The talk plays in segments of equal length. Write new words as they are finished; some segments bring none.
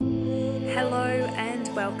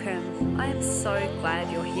welcome. I am so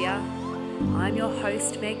glad you're here. I'm your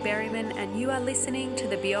host, Meg Berryman, and you are listening to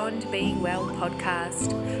the Beyond Being Well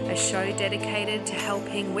podcast, a show dedicated to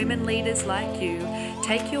helping women leaders like you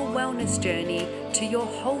take your wellness journey to your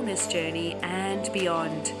wholeness journey and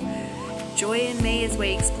beyond. Join me as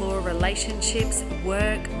we explore relationships,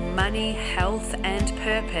 work, money, health, and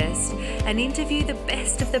purpose, and interview the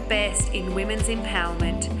best of the best in women's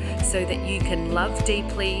empowerment so that you can love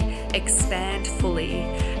deeply, expand fully,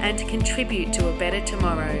 and contribute to a better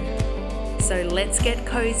tomorrow. So let's get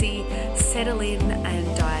cozy, settle in,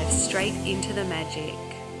 and dive straight into the magic.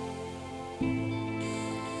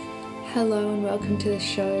 Hello and welcome to the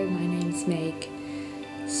show. My name's Meg.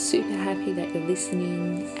 Super happy that you're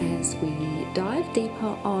listening as we dive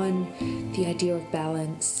deeper on the idea of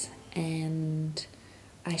balance, and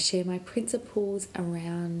I share my principles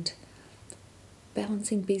around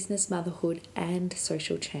balancing business, motherhood, and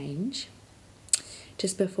social change.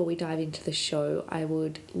 Just before we dive into the show, I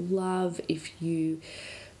would love if you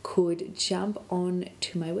could jump on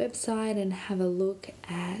to my website and have a look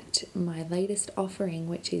at my latest offering,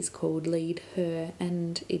 which is called Lead Her,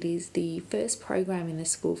 and it is the first program in the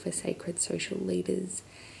School for Sacred Social Leaders,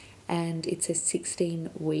 and it's a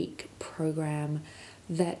 16-week program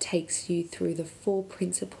that takes you through the 4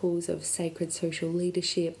 principles of sacred social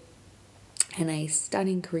leadership and a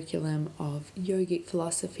stunning curriculum of yogic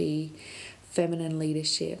philosophy, feminine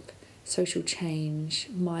leadership, social change,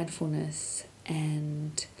 mindfulness,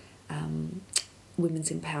 and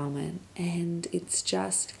women's empowerment. And it's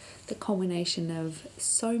just the culmination of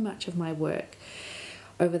so much of my work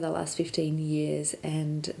over the last 15 years,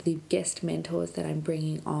 and the guest mentors that I'm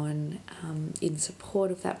bringing on in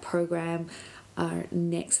support of that program are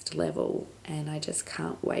next level, and I just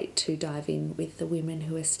can't wait to dive in with the women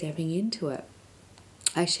who are stepping into it.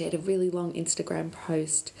 I shared a really long Instagram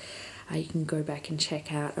post you can go back and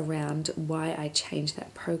check out around why I changed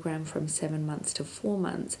that program from 7 months to 4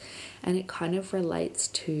 months, and it kind of relates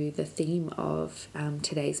to the theme of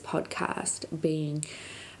today's podcast being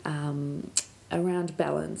around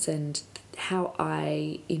balance and how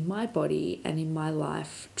I, in my body and in my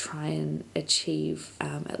life, try and achieve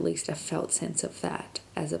at least a felt sense of that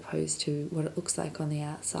as opposed to what it looks like on the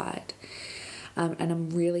outside. And I'm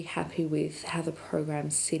really happy with how the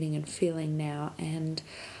program's sitting and feeling now, and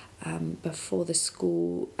before the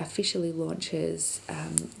school officially launches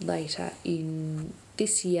later in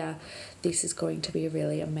this year, this is going to be a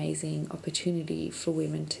really amazing opportunity for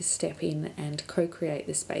women to step in and co-create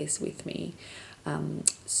the space with me.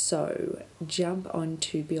 So jump on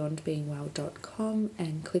to beyondbeingwell.com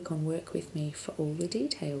and click on work with me for all the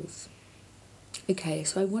details. Okay,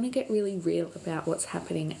 so I want to get really real about what's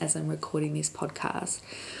happening as I'm recording this podcast.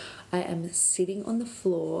 I am sitting on the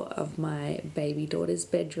floor of my baby daughter's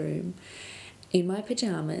bedroom in my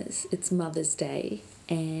pajamas. It's Mother's Day,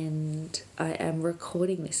 and I am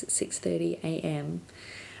recording this at 6:30 a.m.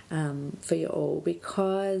 For you all,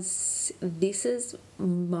 because this is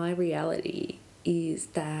my reality, is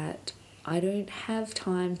that I don't have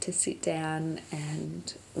time to sit down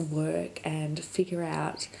and work and figure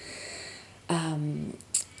out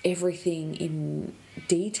everything in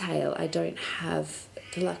detail. I don't have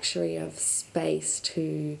the luxury of space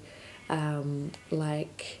to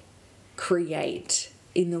create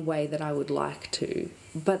in the way that I would like to,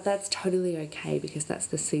 but that's totally okay because that's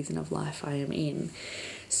the season of life I am in.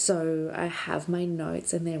 So I have my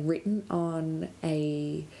notes, and they're written on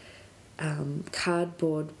a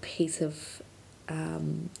cardboard piece of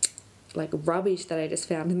rubbish that I just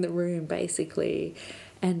found in the room, basically,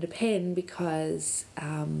 and a pen because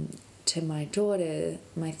to my daughter,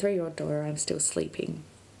 my 3-year-old daughter, I'm still sleeping,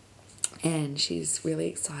 and she's really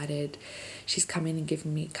excited. She's come in and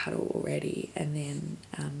given me a cuddle already, and then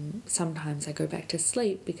sometimes I go back to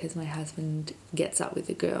sleep because my husband gets up with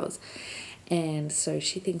the girls, and so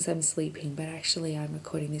she thinks I'm sleeping, but actually I'm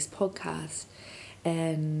recording this podcast,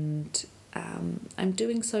 and I'm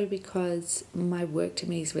doing so because my work to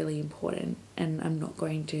me is really important, and I'm not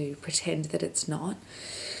going to pretend that it's not.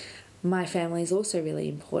 My family is also really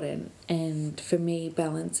important, and for me,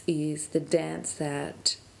 balance is the dance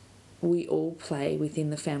that we all play within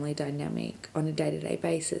the family dynamic on a day-to-day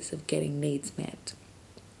basis of getting needs met.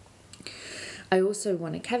 I also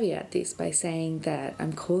want to caveat this by saying that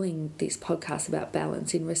I'm calling this podcast about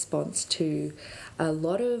balance in response to a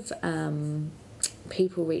lot of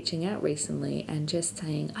people reaching out recently and just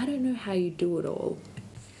saying, I don't know how you do it all.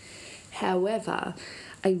 However,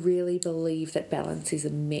 I really believe that balance is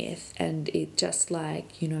a myth, and it just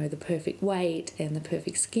like, the perfect weight and the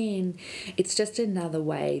perfect skin, it's just another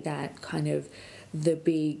way that kind of the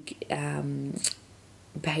big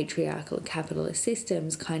patriarchal capitalist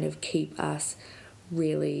systems kind of keep us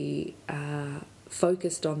really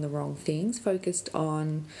focused on the wrong things, focused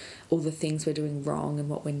on all the things we're doing wrong and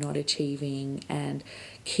what we're not achieving, and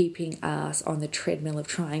keeping us on the treadmill of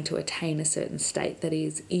trying to attain a certain state that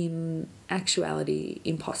is in actuality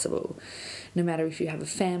impossible. No matter if you have a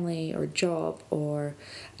family or a job, or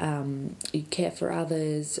you care for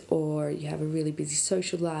others, or you have a really busy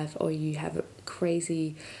social life, or you have a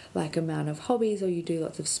crazy amount of hobbies, or you do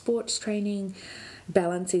lots of sports training,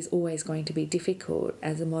 balance is always going to be difficult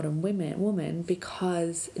as a modern woman,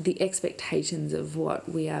 because the expectations of what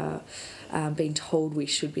we are being told we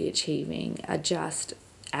should be achieving are just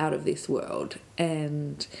out of this world.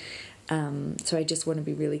 And so I just want to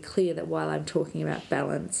be really clear that while I'm talking about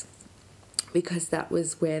balance, because that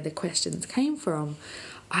was where the questions came from,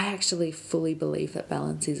 I actually fully believe that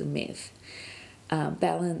balance is a myth.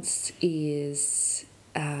 Balance is,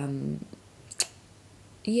 I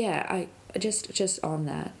just on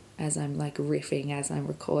that, as I'm riffing as I'm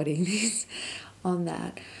recording this, on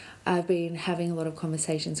that, I've been having a lot of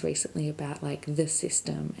conversations recently about the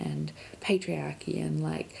system and patriarchy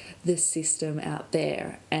and the system out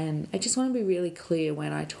there. And I just want to be really clear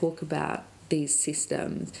when I talk about these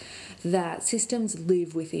systems, that systems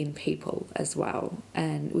live within people as well,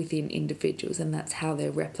 and within individuals, and that's how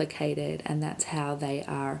they're replicated, and that's how they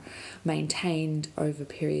are maintained over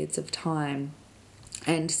periods of time.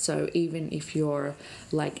 And so even if you're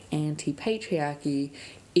anti-patriarchy,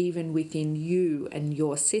 even within you and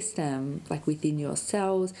your system, within your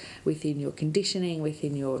cells, within your conditioning,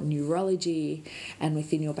 within your neurology, and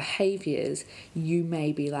within your behaviors, you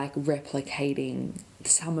may be replicating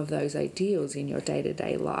some of those ideals in your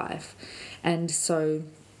day-to-day life. And so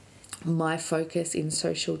my focus in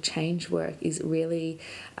social change work is really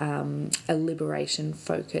a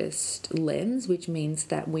liberation-focused lens, which means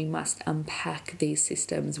that we must unpack these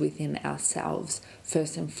systems within ourselves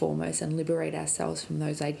first and foremost and liberate ourselves from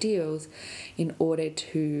those ideals in order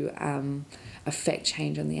to affect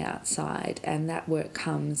change on the outside. And that work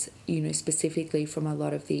comes, specifically from a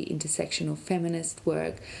lot of the intersectional feminist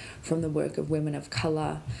work, from the work of women of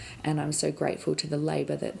colour, and I'm so grateful to the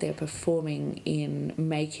labour that they're performing in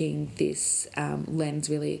making this lens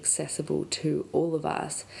really accessible to all of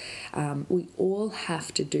us. We all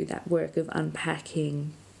have to do that work of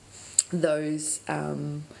unpacking those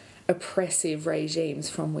oppressive regimes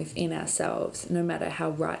from within ourselves. No matter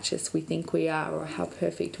how righteous we think we are or how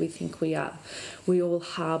perfect we think we are, we all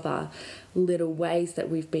harbour little ways that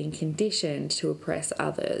we've been conditioned to oppress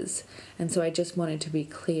others. And so I just wanted to be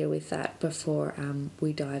clear with that before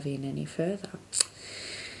we dive in any further.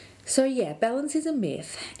 So balance is a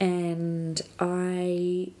myth, and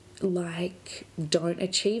I don't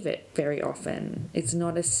achieve it very often. It's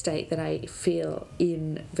not a state that I feel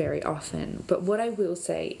in very often. But what I will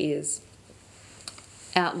say is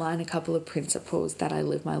outline a couple of principles that I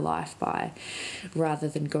live my life by, rather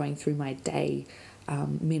than going through my day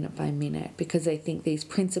minute by minute, because I think these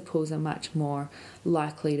principles are much more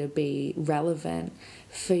likely to be relevant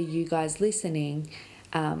for you guys listening,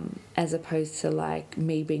 as opposed to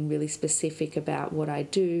me being really specific about what I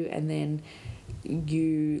do and then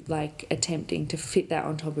you attempting to fit that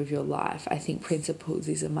on top of your life. I think principles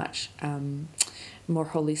is a much more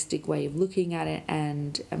holistic way of looking at it,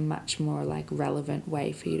 and a much more relevant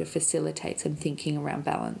way for you to facilitate some thinking around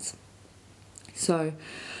balance. So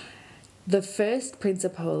the first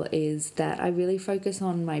principle is that I really focus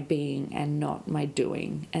on my being and not my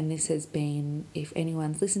doing. And this has been, if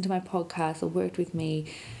anyone's listened to my podcast or worked with me,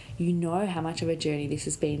 you know how much of a journey this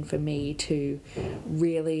has been for me to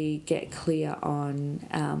really get clear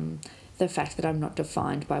on the fact that I'm not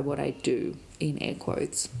defined by what I do, in air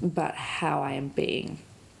quotes, but how I am being.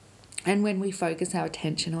 And when we focus our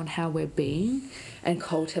attention on how we're being and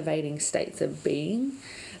cultivating states of being,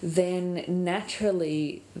 then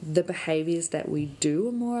naturally the behaviours that we do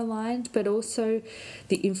are more aligned, but also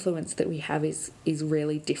the influence that we have is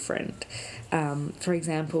really different. For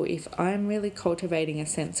example, if I'm really cultivating a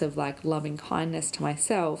sense of loving kindness to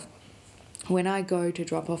myself, when I go to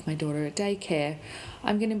drop off my daughter at daycare,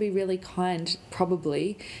 I'm going to be really kind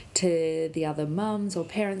probably to the other mums or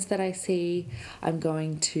parents that I see. I'm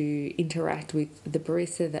going to interact with the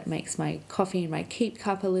barista that makes my coffee in my keep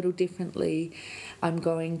cup a little differently. I'm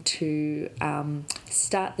going to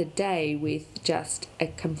start the day with just a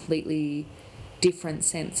completely different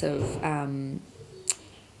sense of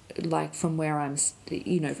from where I'm,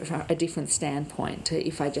 from a different standpoint to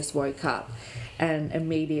if I just woke up and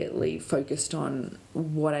immediately focused on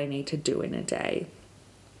what I need to do in a day.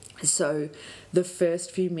 So the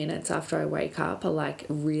first few minutes after I wake up are like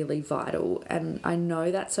really vital. And I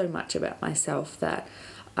know that so much about myself that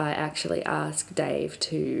I actually ask Dave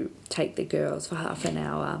to take the girls for half an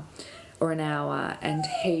hour or an hour, and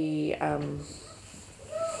he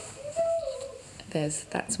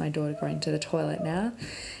that's my daughter going to the toilet now.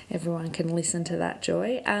 Everyone can listen to that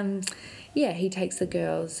joy. Yeah, he takes the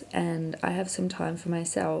girls, and I have some time for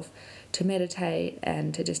myself to meditate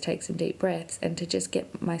and to just take some deep breaths and to just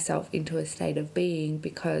get myself into a state of being,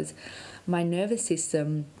 because my nervous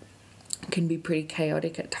system can be pretty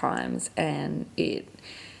chaotic at times, and it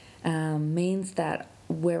means that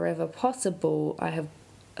wherever possible I have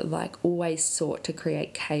like always sought to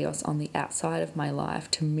create chaos on the outside of my life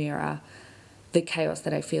to mirror the chaos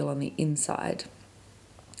that I feel on the inside.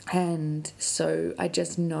 And so I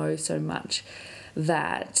just know so much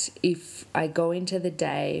that if I go into the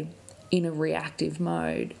day in a reactive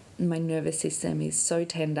mode, my nervous system is so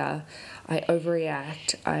tender, I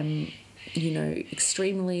overreact, I'm,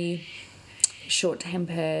 extremely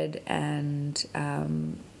short-tempered and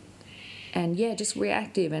yeah, just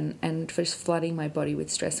reactive and just flooding my body with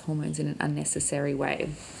stress hormones in an unnecessary way.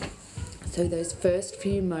 So those first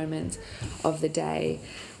few moments of the day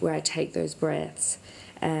where I take those breaths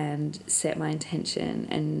and set my intention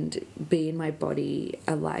and be in my body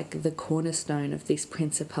are like the cornerstone of this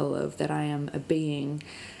principle of that I am a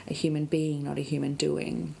human being, not a human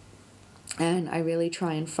doing. And I really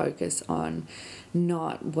try and focus on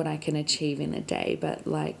not what I can achieve in the day, but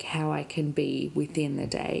like how I can be within the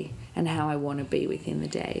day and how I want to be within the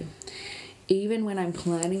day. Even when I'm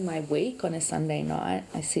planning my week on a Sunday night,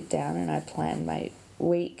 I sit down and I plan my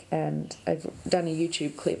week, and I've done a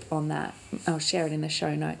YouTube clip on that. I'll share it in the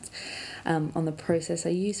show notes on the process I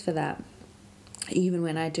use for that. Even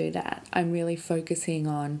when I do that, I'm really focusing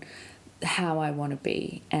on how I want to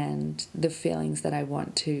be and the feelings that I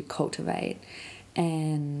want to cultivate.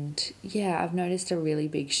 And yeah, I've noticed a really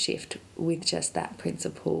big shift with just that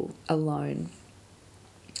principle alone.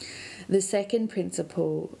 The second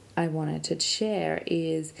principle I wanted to share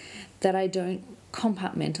is that I don't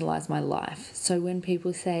compartmentalize my life. So when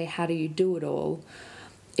people say, how do you do it all?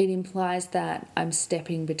 It implies that I'm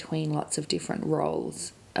stepping between lots of different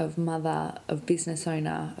roles of mother, of business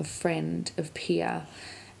owner, of friend, of peer.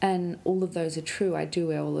 And all of those are true. I do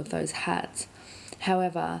wear all of those hats.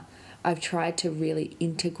 However, I've tried to really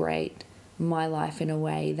integrate my life in a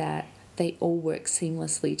way that they all work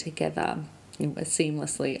seamlessly together.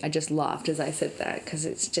 Seamlessly. I just laughed as I said that because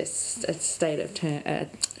it's just a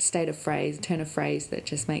turn of phrase that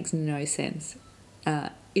just makes no sense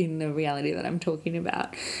in the reality that I'm talking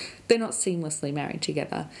about. They're not seamlessly married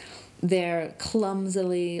together. They're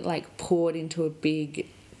clumsily like poured into a big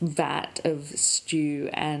vat of stew,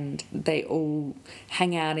 and they all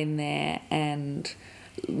hang out in there, and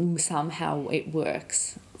somehow it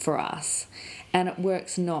works for us. And it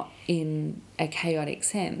works not in a chaotic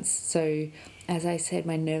sense. So as I said,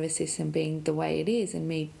 my nervous system being the way it is and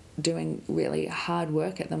me doing really hard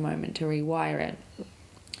work at the moment to rewire it,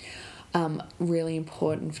 really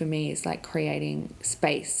important for me is like creating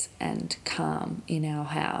space and calm in our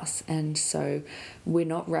house. And so we're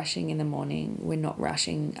not rushing in the morning, we're not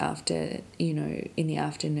rushing after, in the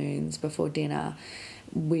afternoons before dinner.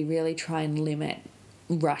 We really try and limit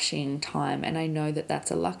rushing time, and I know that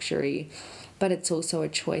that's a luxury, but it's also a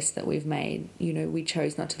choice that we've made. We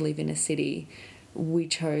chose not to live in a city. We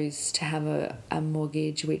chose to have a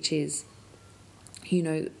mortgage, which is,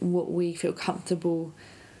 what we feel comfortable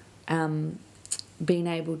being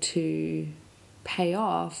able to pay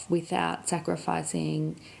off without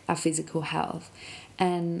sacrificing our physical health.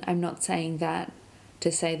 And I'm not saying that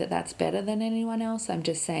to say that that's better than anyone else. I'm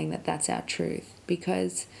just saying that that's our truth,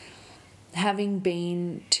 because having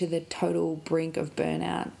been to the total brink of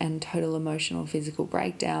burnout and total emotional physical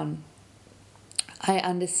breakdown, I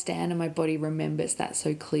understand, and my body remembers that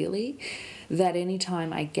so clearly, that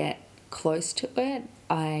anytime I get close to it,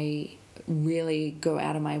 I really go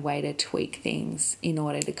out of my way to tweak things in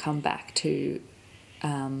order to come back to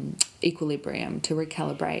equilibrium, to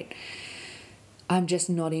recalibrate. I'm just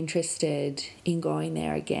not interested in going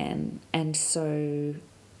there again. And so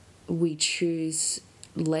we choose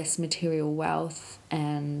less material wealth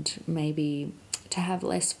and maybe to have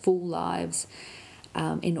less full lives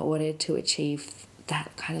in order to achieve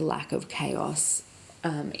that kind of lack of chaos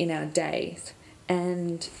in our days.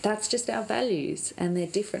 And that's just our values, and they're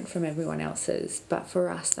different from everyone else's, but for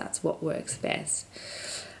us that's what works best.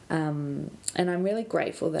 And I'm really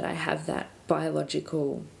grateful that I have that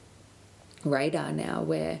biological radar now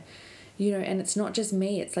where, and it's not just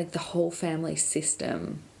me, it's like the whole family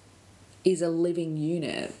system is a living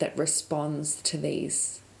unit that responds to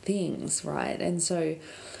these things, right? And so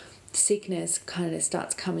sickness kind of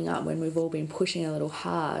starts coming up when we've all been pushing a little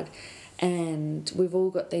hard, and we've all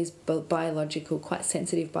got these biological, quite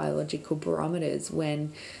sensitive biological barometers.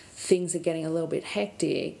 When things are getting a little bit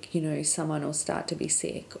hectic, you know, someone will start to be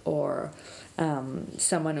sick, or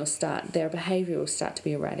someone will start, their behaviour will start to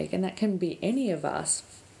be erratic, and that can be any of us.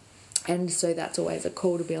 And so that's always a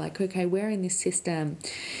call to be like, okay, where in this system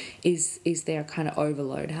is there kind of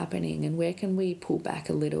overload happening, and where can we pull back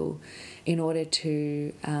a little in order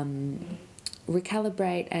to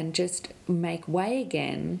recalibrate and just make way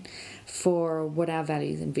again for what our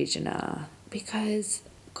values and vision are. Because,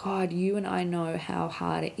 God, you and I know how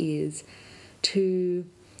hard it is to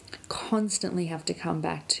constantly have to come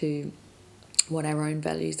back to what our own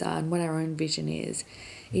values are and what our own vision is.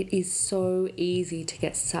 It is so easy to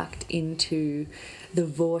get sucked into the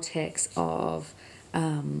vortex of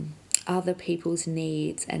other people's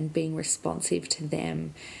needs and being responsive to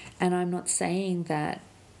them. And I'm not saying that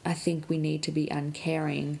I think we need to be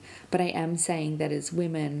uncaring, but I am saying that as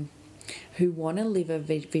women who want to live a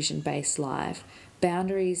vision-based life,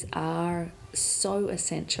 boundaries are so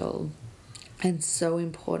essential and so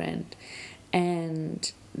important.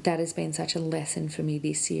 And that has been such a lesson for me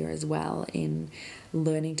this year as well, in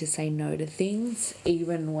learning to say no to things,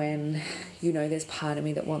 even when, you know, there's part of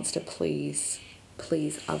me that wants to please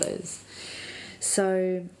others.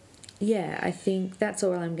 So yeah, I think that's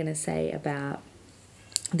all I'm going to say about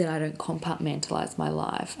that. I don't compartmentalize my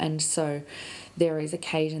life. And so there is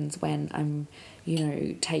occasions when I'm, you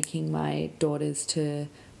know, taking my daughters to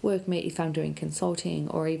work meet, if I'm doing consulting,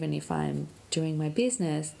 or even if I'm doing my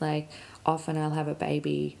business, like often I'll have a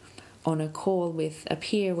baby on a call with a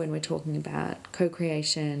peer when we're talking about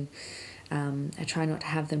co-creation. I try not to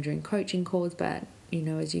have them during coaching calls, but, you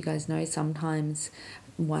know, as you guys know, sometimes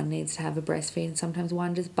one needs to have a breastfeed and sometimes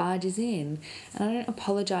one just barges in. And I don't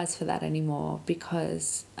apologise for that anymore,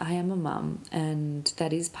 because I am a mum and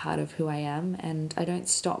that is part of who I am, and I don't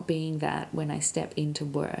stop being that when I step into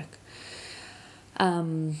work.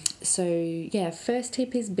 So yeah, first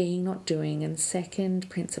tip is being, not doing, and second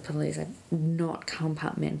principle is not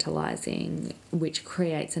compartmentalizing, which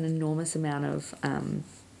creates an enormous amount of an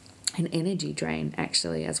energy drain,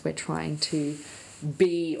 actually, as we're trying to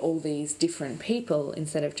be all these different people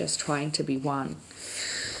instead of just trying to be one.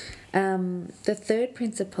 The third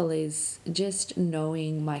principle is just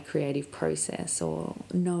knowing my creative process, or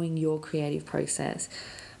knowing your creative process.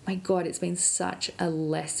 My God, it's been such a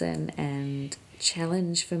lesson and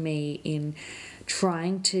challenge for me in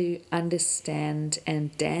trying to understand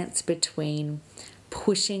and dance between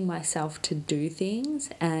pushing myself to do things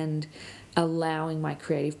and allowing my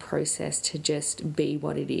creative process to just be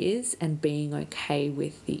what it is, and being okay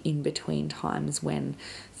with the in-between times when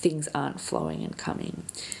things aren't flowing and coming.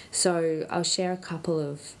 So I'll share a couple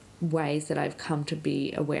of ways that I've come to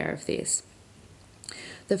be aware of this.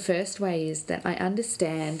 The first way is that I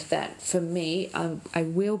understand that for me, I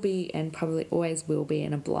will be, and probably always will be,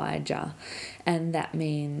 an obliger. And that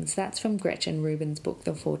means, that's from Gretchen Rubin's book,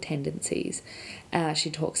 The Four Tendencies. She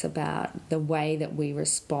talks about the way that we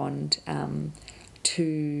respond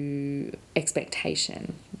to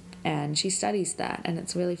expectation. And she studies that, and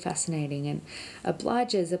it's really fascinating. And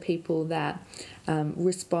obligers are people that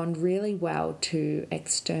respond really well to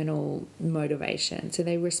external motivation. So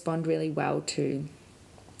they respond really well to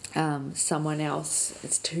someone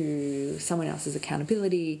else's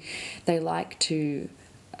accountability. They like to,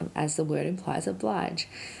 as the word implies, oblige.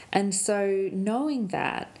 And so knowing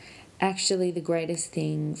that, actually the greatest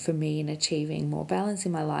thing for me in achieving more balance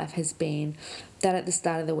in my life has been that at the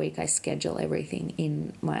start of the week I schedule everything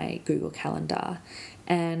in my Google Calendar.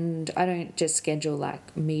 And I don't just schedule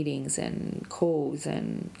like meetings and calls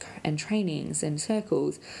and trainings and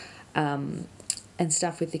circles and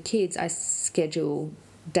stuff with the kids. I schedule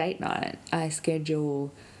date night. I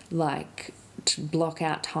schedule like to block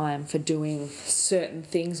out time for doing certain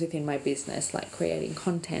things within my business, like creating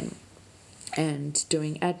content and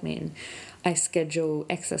doing admin. I schedule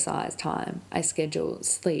exercise time. I schedule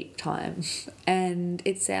sleep time. And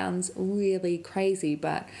it sounds really crazy,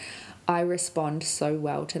 but I respond so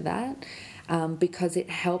well to that. Because it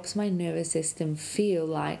helps my nervous system feel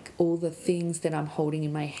like all the things that I'm holding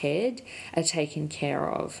in my head are taken care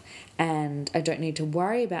of, and I don't need to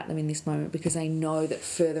worry about them in this moment, because I know that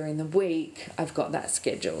further in the week I've got that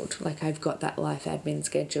scheduled. Like I've got that life admin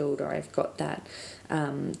scheduled, or I've got that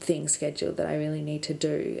thing scheduled that I really need to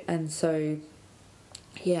do. And so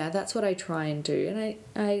yeah, that's what I try and do. And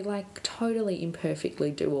I like totally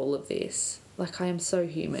imperfectly do all of this. Like I am so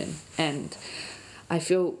human, and I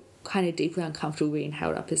feel kind of deeply uncomfortable being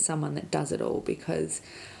held up as someone that does it all, because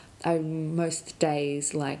most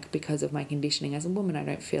days, like, because of my conditioning as a woman, I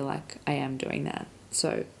don't feel like I am doing that.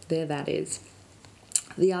 So there that is.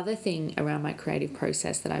 The other thing around my creative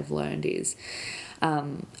process that I've learned is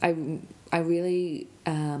I really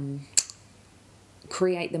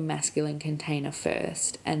create the masculine container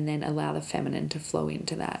first and then allow the feminine to flow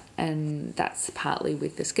into that. And that's partly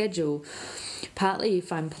with the schedule, partly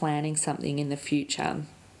if I'm planning something in the future,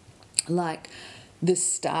 like the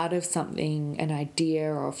start of something, an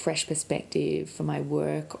idea or a fresh perspective for my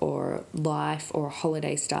work or life or a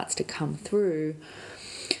holiday starts to come through,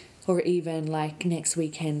 or even like next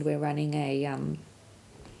weekend we're running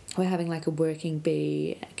we're having like a working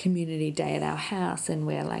bee community day at our house, and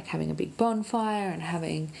we're like having a big bonfire and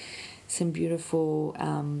having some beautiful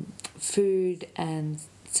food and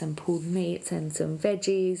some pulled meats and some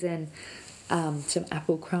veggies and some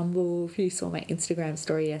apple crumble. If you saw my Instagram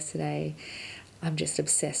story yesterday, I'm just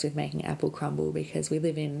obsessed with making apple crumble because we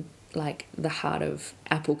live in like the heart of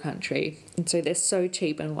apple country, and so they're so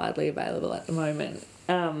cheap and widely available at the moment.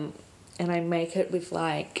 And I make it with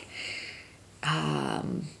like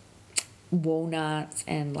walnuts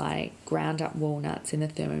and like ground up walnuts in a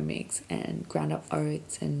Thermomix and ground up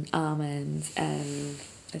oats and almonds, and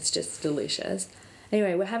it's just delicious.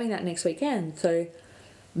 Anyway, we're having that next weekend, so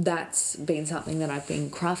that's been something that I've been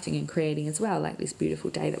crafting and creating as well, like this beautiful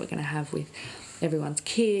day that we're going to have with everyone's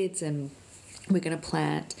kids, and we're going to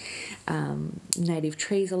plant native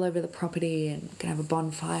trees all over the property and we're going to have a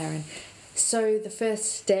bonfire. And so the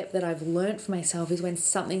first step that I've learnt for myself is when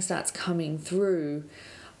something starts coming through,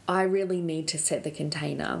 I really need to set the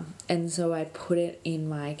container. And so I put it in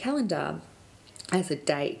my calendar as a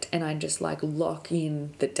date, and I just like lock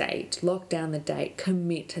in the date, lock down the date,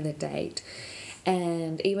 commit to the date.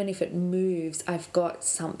 And even if it moves, I've got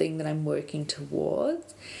something that I'm working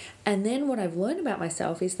towards. And then what I've learned about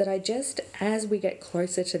myself is that I just, as we get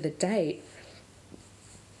closer to the date,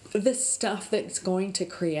 the stuff that's going to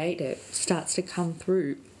create it starts to come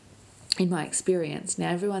through in my experience. Now,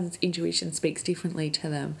 everyone's intuition speaks differently to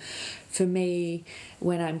them. For me,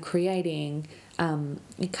 when I'm creating,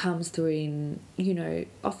 it comes through in,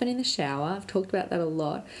 often in the shower. I've talked about that a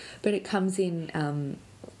lot, but it comes in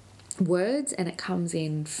words and it comes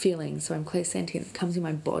in feelings. So I'm clairsentient, it comes in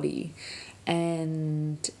my body.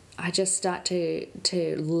 And I just start to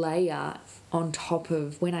layer on top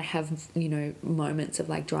of when I have, moments of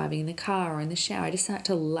like driving in the car or in the shower. I just start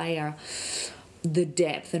to layer the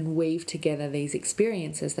depth and weave together these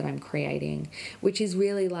experiences that I'm creating, which is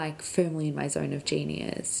really like firmly in my zone of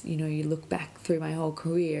genius. You look back through my whole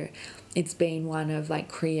career, it's been one of like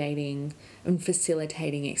creating and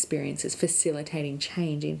facilitating experiences, facilitating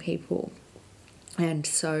change in people. And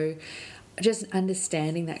so just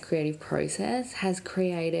understanding that creative process has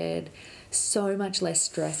created so much less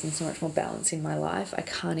stress and so much more balance in my life. I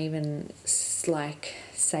can't even like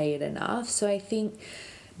say it enough. So I think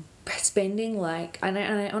spending and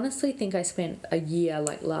I honestly think I spent a year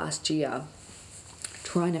like last year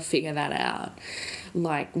trying to figure that out,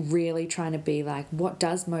 like really trying to be like, what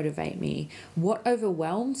does motivate me, what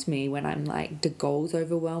overwhelms me when I'm like, do goals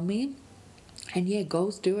overwhelm me? And yeah,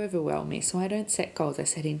 goals do overwhelm me, so I don't set goals, I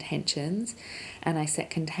set intentions and I set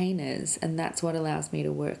containers, and that's what allows me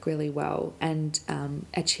to work really well and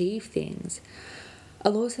achieve things.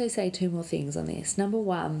 I'll also say two more things on this. Number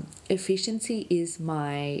one, efficiency is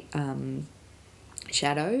my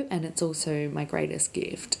shadow, and it's also my greatest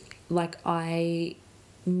gift. Like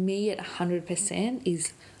me at 100%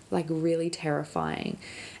 is like really terrifying.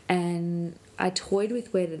 And I toyed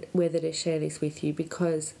with whether to share this with you,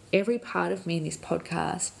 because every part of me in this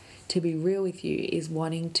podcast, to be real with you, is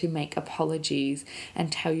wanting to make apologies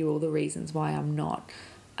and tell you all the reasons why I'm not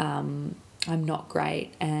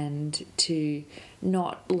great, and to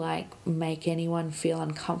not like make anyone feel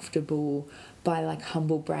uncomfortable by like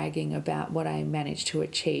humble bragging about what I managed to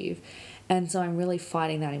achieve. And so I'm really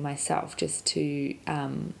fighting that in myself, just to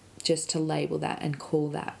label that and call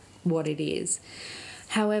that what it is.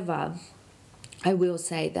 However, I will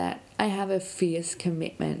say that I have a fierce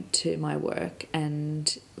commitment to my work,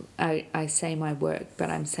 and I say my work, but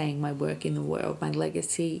I'm saying my work in the world, my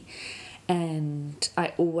legacy. And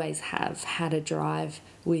I always have had a drive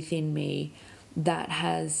within me that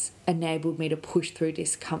has enabled me to push through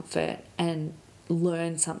discomfort and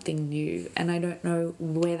learn something new. And I don't know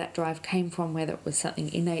where that drive came from, whether it was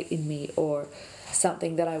something innate in me or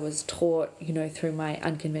something that I was taught, through my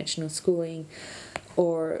unconventional schooling,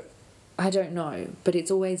 or I don't know, but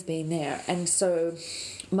it's always been there. And so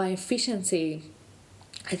my efficiency,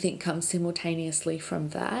 I think, comes simultaneously from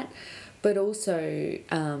that, but also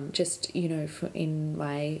just, in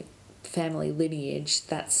my family lineage,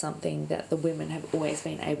 that's something that the women have always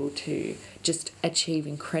been able to just achieve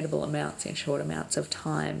incredible amounts in short amounts of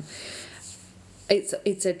time.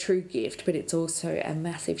 It's a true gift, but it's also a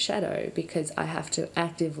massive shadow, because I have to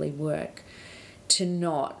actively work to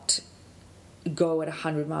not go at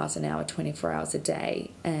 100 miles an hour 24 hours a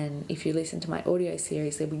day. And if you listen to my audio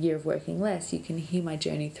series, The Year of Working Less, you can hear my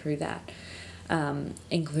journey through that,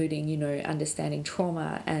 including, you know, understanding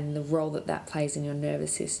trauma and the role that that plays in your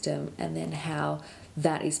nervous system, and then how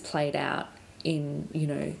that is played out in, you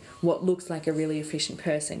know, what looks like a really efficient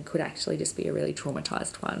person could actually just be a really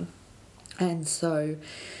traumatized one. And so,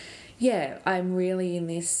 yeah, I'm really in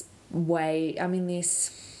this way, I'm in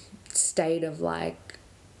this state of like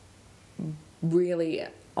really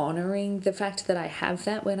honouring the fact that I have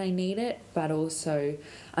that when I need it, but also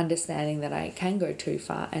understanding that I can go too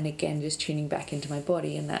far, and again just tuning back into my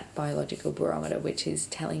body and that biological barometer which is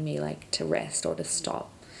telling me like to rest or to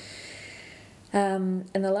stop. And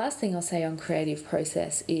the last thing I'll say on creative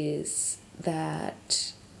process is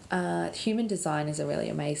that human design is a really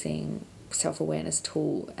amazing self-awareness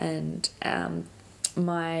tool, and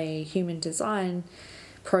my human design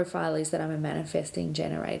profile is that I'm a manifesting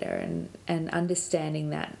generator, and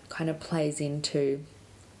understanding that kind of plays into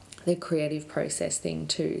the creative process thing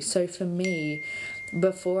too. So for me,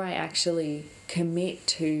 before I actually commit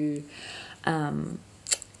to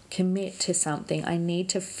something, I need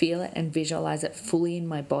to feel it and visualize it fully in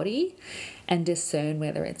my body and discern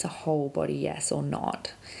whether it's a whole body yes or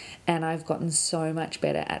not. And I've gotten so much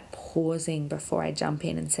better at pausing before I jump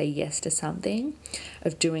in and say yes to something,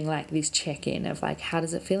 of doing like this check-in of like, how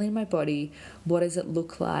does it feel in my body? What does it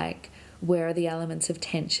look like? Where are the elements of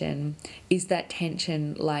tension? Is that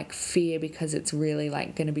tension like fear because it's really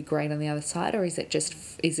like going to be great on the other side? Or is it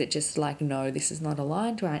just like, no, this is not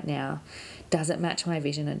aligned right now? Does it match my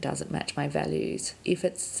vision, and does it match my values? If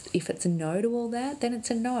it's a no to all that, then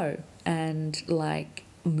it's a no, and like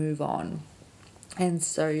move on. And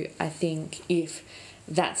so I think if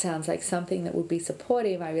that sounds like something that would be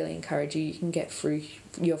supportive, I really encourage you. You can get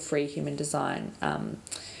your free human design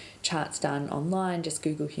charts done online. Just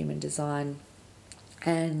Google human design.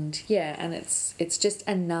 And yeah, and it's just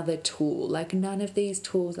another tool. Like none of these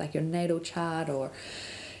tools, like your natal chart or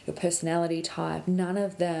your personality type, none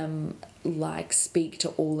of them like speak to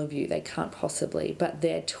all of you. They can't possibly, but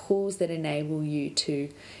they're tools that enable you to,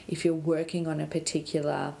 if you're working on a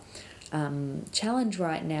particular challenge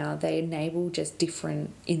right now, they enable just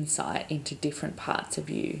different insight into different parts of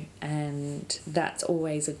you, and that's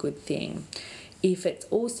always a good thing if it's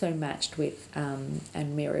also matched with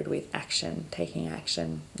and mirrored with action, taking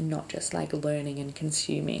action, not just like learning and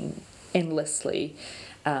consuming endlessly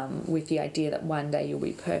with the idea that one day you'll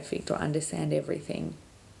be perfect or understand everything.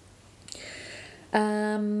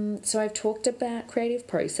 So I've talked about creative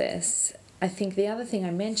process. I think the other thing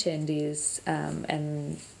I mentioned is,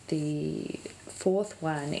 and the fourth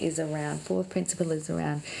principle is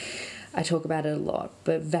around, I talk about it a lot,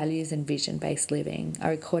 but values and vision-based living. I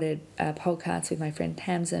recorded a podcast with my friend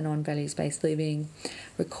Tamsin on values-based living,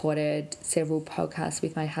 recorded several podcasts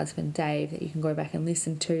with my husband Dave that you can go back and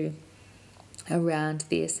listen to around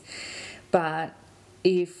this. But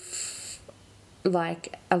if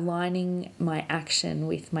like aligning my action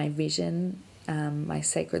with my vision, my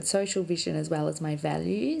sacred social vision, as well as my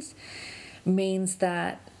values, means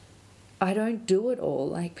that I don't do it all.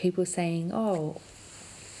 Like people saying, oh,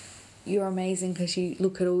 you're amazing because you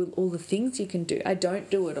look at all the things you can do. I don't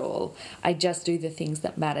do it all. I just do the things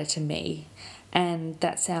that matter to me. And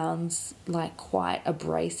that sounds like quite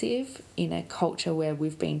abrasive in a culture where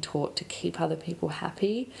we've been taught to keep other people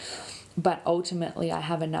happy. But ultimately, I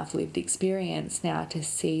have enough lived experience now to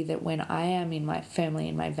see that when I am in my firmly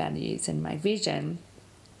in my values and my vision,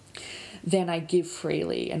 then I give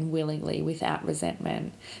freely and willingly without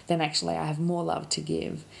resentment. Then actually I have more love to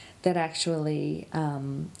give. That actually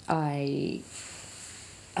I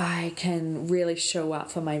can really show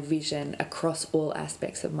up for my vision across all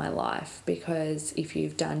aspects of my life. Because if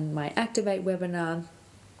you've done my Activate webinar,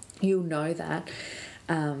 you'll know that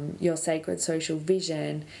your sacred social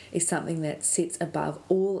vision is something that sits above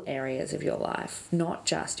all areas of your life, not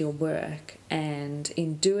just your work. And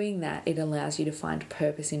in doing that, it allows you to find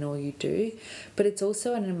purpose in all you do. But it's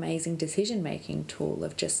also an amazing decision-making tool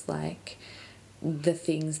of just like the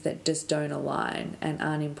things that just don't align and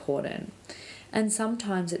aren't important. And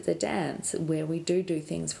sometimes it's a dance where we do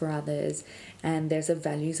things for others and there's a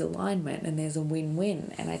values alignment and there's a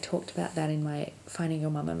win-win. And I talked about that in my Finding Your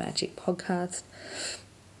Mama Magic podcast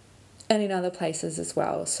and in other places as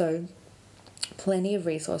well. So plenty of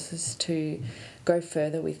resources to go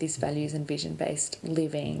further with this values and vision-based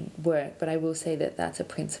living work, but I will say that that's a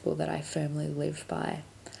principle that I firmly live by.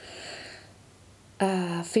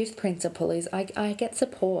 Fifth principle is I get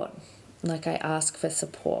support. Like, I ask for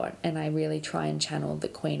support, and I really try and channel the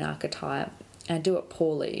queen archetype. I do it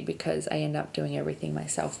poorly because I end up doing everything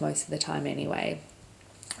myself most of the time anyway.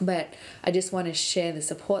 But I just want to share the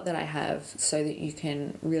support that I have so that you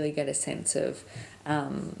can really get a sense of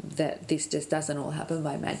that this just doesn't all happen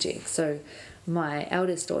by magic. So my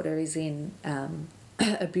eldest daughter is in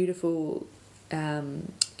a beautiful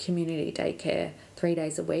community daycare 3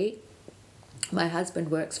 days a week. My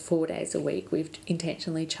husband works 4 days a week. We've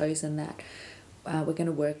intentionally chosen that we're going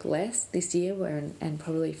to work less this year and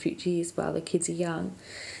probably future years while the kids are young,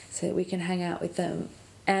 so that we can hang out with them.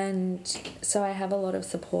 And so I have a lot of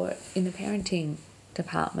support in the parenting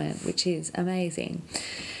department, which is amazing,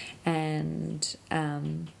 and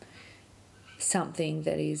something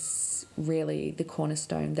that is really the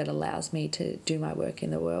cornerstone that allows me to do my work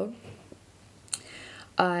in the world.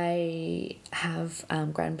 I have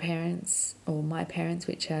grandparents, or my parents,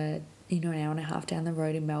 which are an hour and a half down the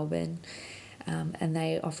road in Melbourne, and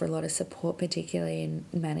they offer a lot of support, particularly in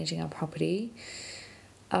managing our property.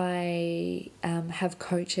 I have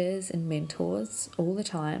coaches and mentors all the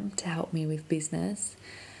time to help me with business.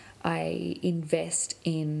 I invest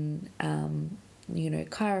in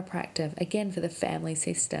chiropractor, again, for the family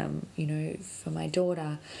system, for my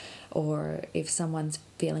daughter. Or if someone's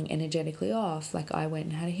feeling energetically off, like I went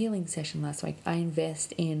and had a healing session last week, I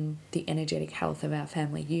invest in the energetic health of our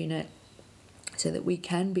family unit so that we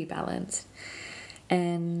can be balanced.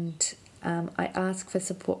 And I ask for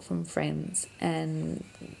support from friends, and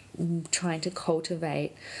trying to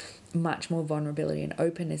cultivate much more vulnerability and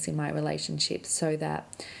openness in my relationships so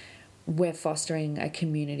that we're fostering a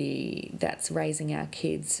community that's raising our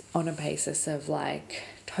kids on a basis of like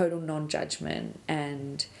total non-judgment,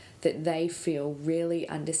 and that they feel really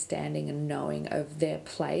understanding and knowing of their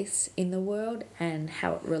place in the world and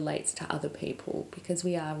how it relates to other people, because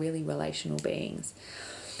we are really relational beings.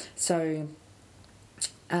 So,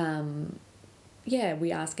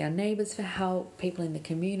 we ask our neighbours for help, people in the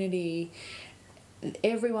community.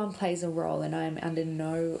 Everyone plays a role, and I'm under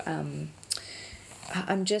no...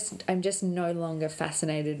 I'm just no longer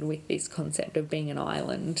fascinated with this concept of being an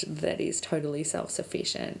island that is totally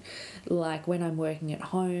self-sufficient. Like when I'm working at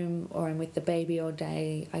home or I'm with the baby all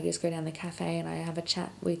day, I just go down the cafe and I have a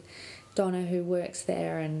chat with Donna, who works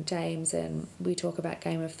there, and James, and we talk about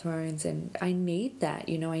Game of Thrones, and I need that,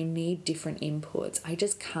 I need different inputs. I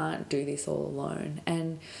just can't do this all alone.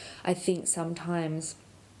 And I think sometimes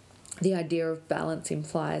the idea of balance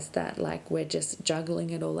implies that like we're just juggling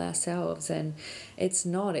it all ourselves, and it's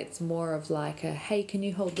not. It's more of like a, hey, can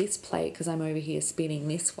you hold this plate because I'm over here spinning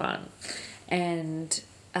this one. And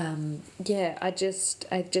I just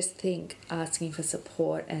think asking for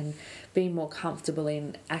support and being more comfortable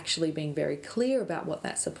in actually being very clear about what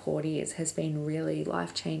that support is has been really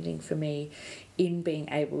life-changing for me in being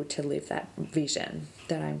able to live that vision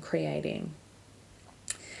that I'm creating.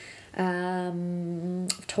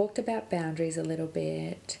 I've talked about boundaries a little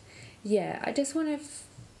bit. I just want to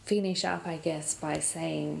finish up, I guess, by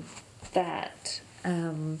saying that,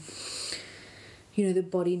 the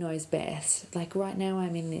body knows best. Like right now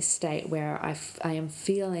I'm in this state where I am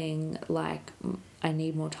feeling like I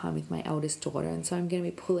need more time with my eldest daughter, and so I'm going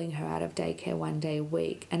to be pulling her out of daycare 1 day a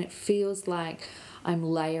week, and it feels like I'm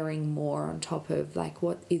layering more on top of like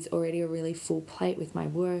what is already a really full plate with my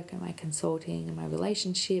work and my consulting and my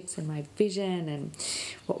relationships and my vision and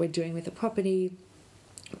what we're doing with the property.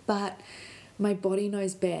 But my body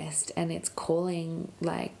knows best, and it's calling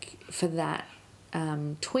like for that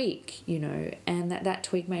tweak, and that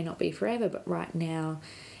tweak may not be forever, but right now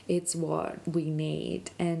it's what we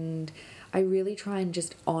need. And I really try and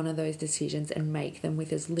just honor those decisions and make them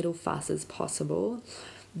with as little fuss as possible,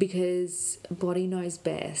 because body knows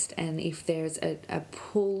best. And if there's a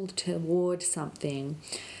pull toward something,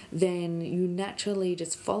 then you naturally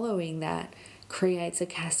just following that creates a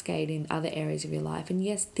cascade in other areas of your life. And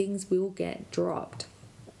yes, things will get dropped,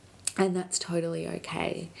 and that's totally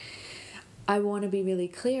okay. I want to be really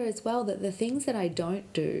clear as well that the things that I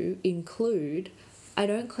don't do include, I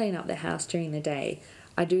don't clean up the house during the day.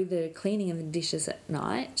 I do the cleaning and the dishes at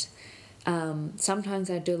night. Sometimes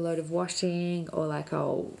I do a load of washing, or like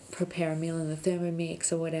I'll prepare a meal in the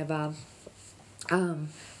Thermomix or whatever.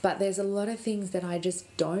 But there's a lot of things that I just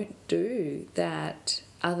don't do that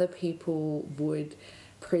other people would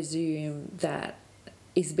presume that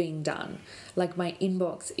is being done. Like my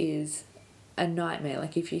inbox is a nightmare.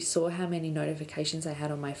 Like if you saw how many notifications I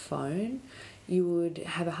had on my phone, you would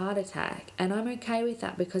have a heart attack. And I'm okay with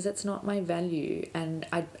that because it's not my value, and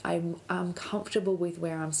I'm comfortable with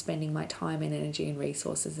where I'm spending my time and energy and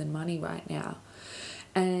resources and money right now.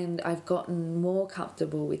 And I've gotten more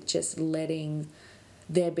comfortable with just letting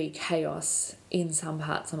there be chaos in some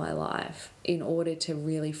parts of my life in order to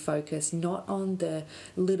really focus not on the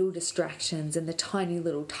little distractions and the tiny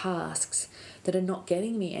little tasks that are not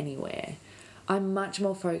getting me anywhere. I'm much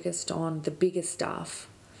more focused on the bigger stuff.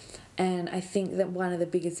 And I think that one of the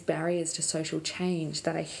biggest barriers to social change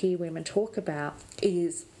that I hear women talk about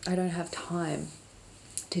is I don't have time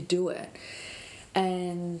to do it.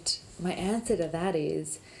 And my answer to that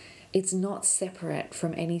is it's not separate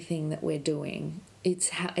from anything that we're doing.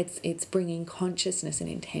 It's bringing consciousness and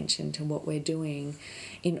intention to what we're doing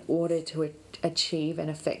in order to achieve and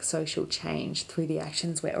affect social change through the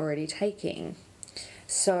actions we're already taking.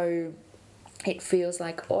 So it feels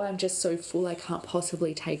like, oh, I'm just so full, I can't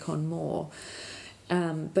possibly take on more.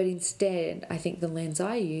 But instead, I think the lens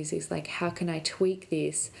I use is like, how can I tweak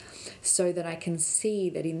this so that I can see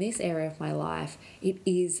that in this area of my life, it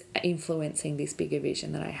is influencing this bigger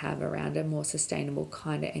vision that I have around a more sustainable,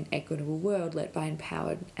 kinder and equitable world led by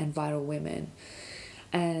empowered and vital women.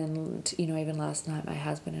 And, even last night, my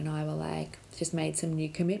husband and I were like, just made some new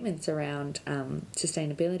commitments around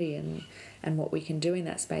sustainability and what we can do in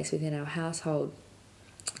that space within our household.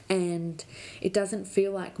 And it doesn't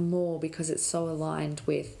feel like more because it's so aligned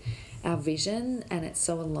with our vision and it's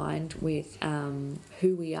so aligned with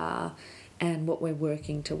who we are and what we're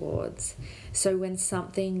working towards. So when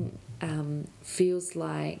something feels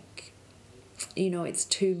like, it's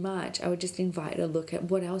too much, I would just invite you to look at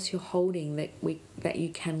what else you're holding that you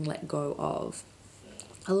can let go of.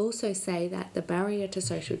 I'll also say that the barrier to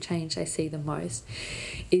social change I see the most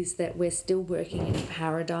is that we're still working in a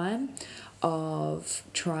paradigm of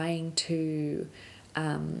trying to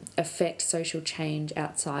affect social change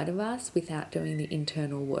outside of us without doing the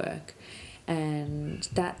internal work. And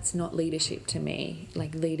that's not leadership to me.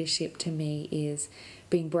 Like, leadership to me is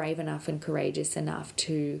being brave enough and courageous enough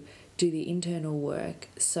to do the internal work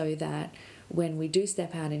so that when we do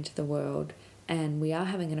step out into the world and we are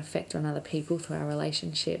having an effect on other people through our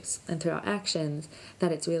relationships and through our actions,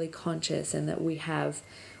 that it's really conscious and that we have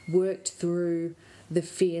worked through the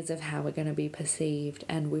fears of how we're going to be perceived,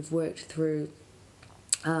 and we've worked through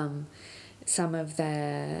some of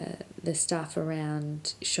the stuff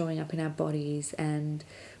around showing up in our bodies, and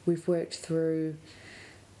we've worked through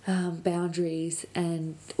boundaries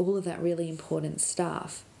and all of that really important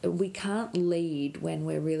stuff. We can't lead when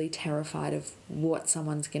we're really terrified of what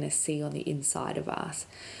someone's going to see on the inside of us.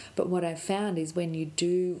 But what I've found is when you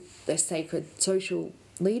do the sacred social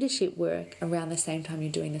leadership work around the same time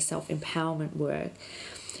you're doing the self-empowerment work,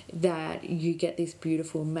 that you get this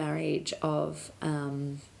beautiful marriage of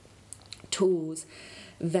tools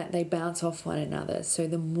that they bounce off one another. So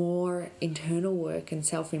the more internal work and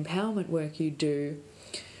self-empowerment work you do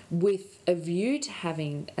with a view to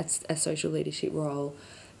having a social leadership role,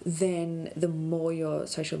 then the more your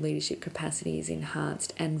social leadership capacity is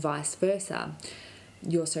enhanced, and vice versa.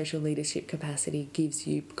 Your social leadership capacity gives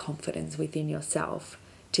you confidence within yourself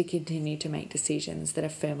to continue to make decisions that are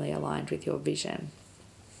firmly aligned with your vision.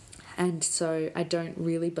 And so I don't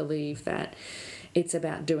really believe that it's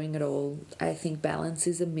about doing it all. I think balance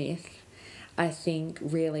is a myth. I think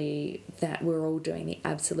really that we're all doing the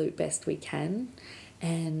absolute best we can,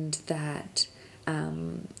 and that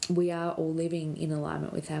we are all living in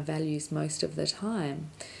alignment with our values most of the time.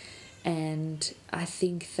 And I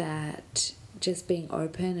think that just being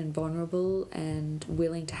open and vulnerable and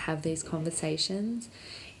willing to have these conversations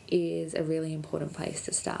is a really important place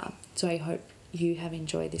to start. So I hope you have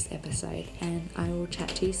enjoyed this episode, and I will chat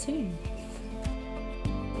to you soon.